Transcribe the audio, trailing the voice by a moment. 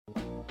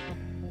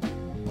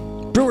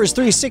Brewers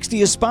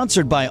 360 is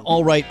sponsored by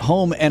All Right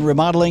Home and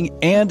Remodeling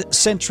and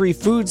Century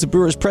Foods. The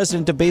Brewers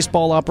president of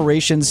baseball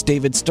operations,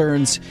 David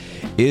Stearns,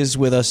 is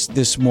with us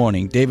this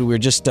morning. David, we were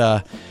just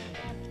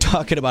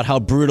talking about how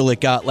brutal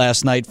it got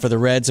last night for the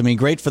Reds. I mean,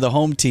 great for the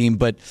home team,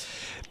 but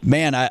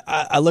man,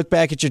 I look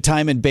back at your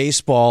time in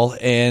baseball,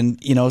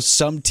 and you know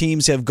some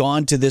teams have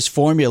gone to this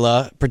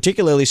formula,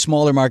 particularly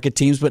smaller market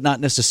teams, but not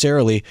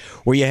necessarily,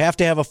 where you have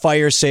to have a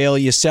fire sale,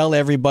 you sell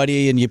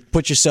everybody, and you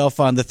put yourself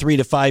on the 3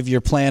 to 5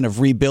 year plan of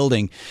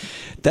rebuilding.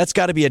 That's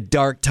got to be a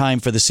dark time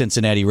for the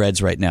Cincinnati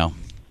Reds right now.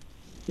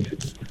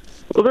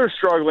 Well, they're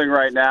struggling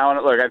right now,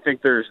 and look, I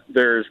think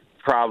there's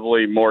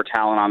probably more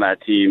talent on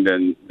that team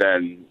than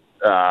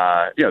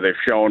they've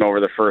shown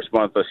over the first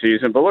month of the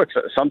season. But look,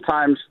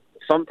 sometimes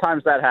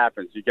that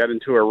happens. You get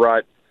into a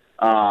rut.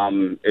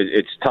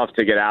 It's tough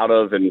to get out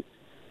of, and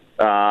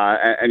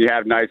you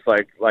have nights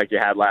like you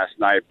had last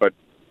night. But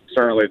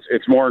certainly,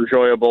 it's more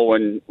enjoyable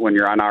when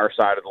you're on our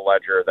side of the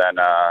ledger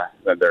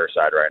than their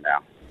side right now.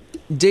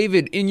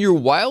 David, in your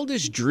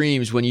wildest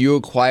dreams when you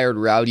acquired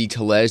Rowdy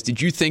Tellez,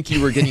 did you think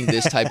you were getting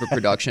this type of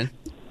production?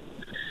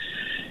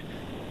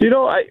 You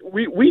know,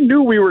 we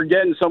knew we were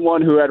getting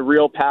someone who had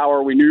real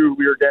power. We knew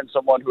we were getting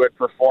someone who had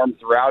performed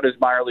throughout his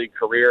minor league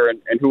career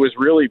and who was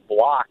really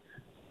blocked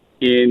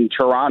in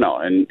Toronto.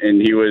 And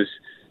he was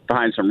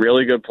behind some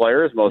really good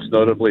players, most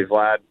notably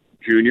Vlad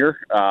Jr.,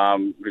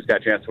 who's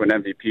got a chance to win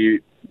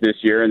MVP this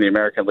year in the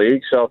American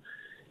League. So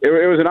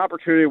it was an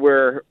opportunity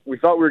where we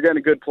thought we were getting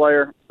a good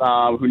player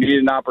who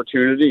needed an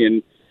opportunity.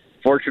 And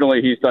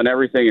fortunately, he's done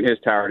everything in his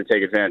power to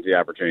take advantage of the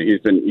opportunity.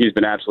 He's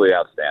been absolutely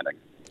outstanding.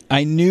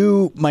 I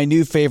knew my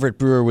new favorite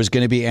Brewer was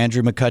going to be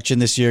Andrew McCutchen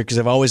this year because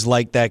I've always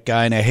liked that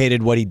guy, and I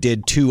hated what he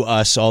did to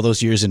us all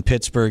those years in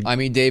Pittsburgh. I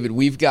mean, David,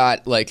 we've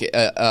got like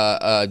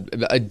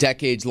a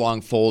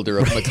decades-long folder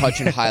of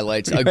McCutchen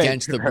highlights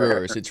against the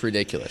Brewers. It's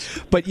ridiculous.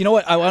 But you know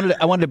what? I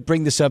wanted to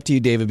bring this up to you,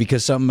 David,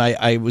 because something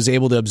I was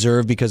able to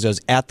observe because I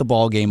was at the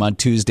ball game on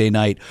Tuesday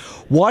night.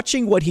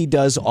 Watching what he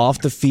does off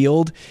the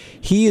field,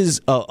 he is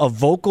a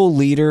vocal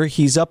leader.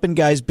 He's up in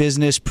guys'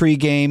 business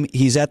pregame.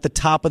 He's at the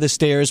top of the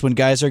stairs when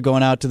guys are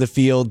going out to the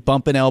field,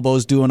 bumping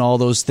elbows, doing all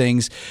those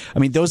things. I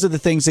mean, those are the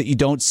things that you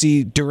don't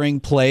see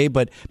during play,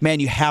 but man,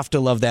 you have to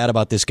love that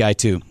about this guy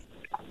too.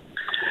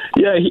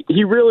 Yeah,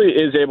 he really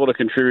is able to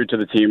contribute to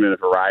the team in a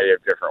variety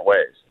of different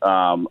ways.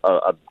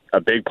 A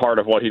big part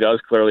of what he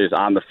does clearly is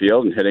on the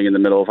field and hitting in the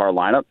middle of our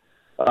lineup.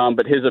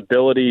 But his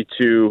ability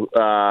to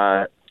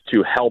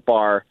help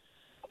our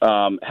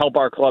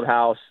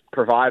clubhouse,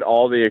 provide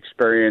all the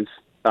experience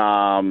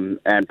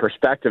and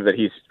perspective that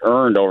he's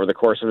earned over the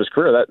course of his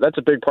career. That's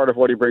a big part of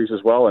what he brings as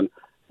well, and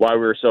why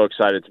we were so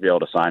excited to be able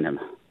to sign him.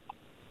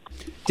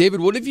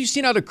 David, what have you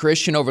seen out of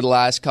Christian over the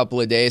last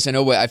couple of days?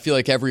 I feel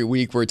like every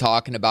week we're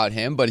talking about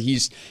him, but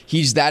he's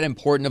that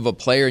important of a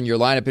player in your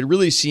lineup. It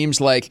really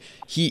seems like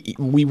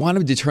we want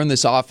him to turn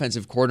this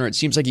offensive corner. It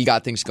seems like he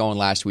got things going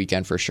last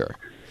weekend for sure.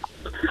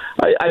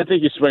 I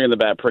think he's swinging the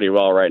bat pretty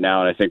well right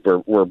now, and I think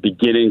we're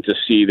beginning to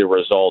see the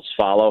results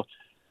follow.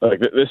 Like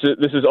this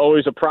is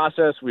always a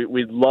process.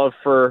 We'd love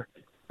for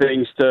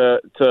things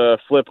to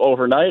flip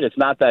overnight. It's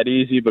not that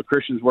easy, but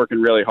Christian's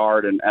working really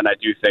hard, and I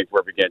do think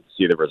we're beginning to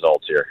see the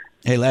results here.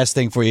 Hey, last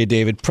thing for you,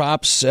 David.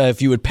 Props if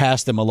you would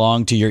pass them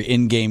along to your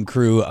in-game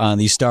crew on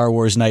the Star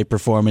Wars night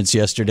performance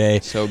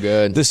yesterday. So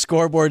good. The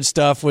scoreboard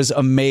stuff was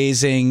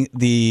amazing.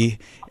 The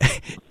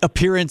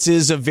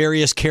appearances of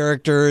various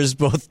characters,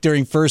 both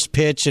during first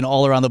pitch and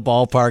all around the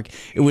ballpark.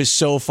 It was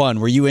so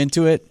fun. Were you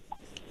into it?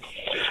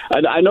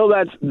 I know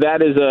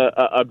that is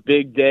a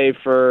big day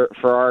for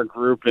our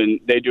group, and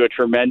they do a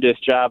tremendous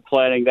job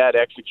planning that,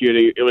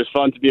 executing. It was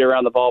fun to be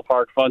around the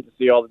ballpark, fun to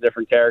see all the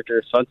different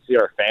characters, fun to see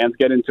our fans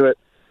get into it.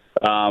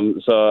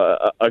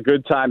 So a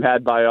good time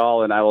had by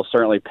all, and I will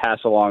certainly pass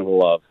along the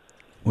love.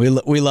 We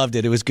loved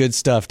it. It was good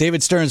stuff.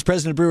 David Stearns,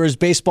 President of Brewers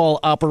Baseball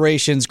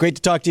Operations. Great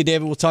to talk to you,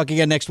 David. We'll talk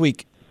again next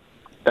week.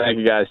 Thank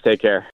you, guys. Take care.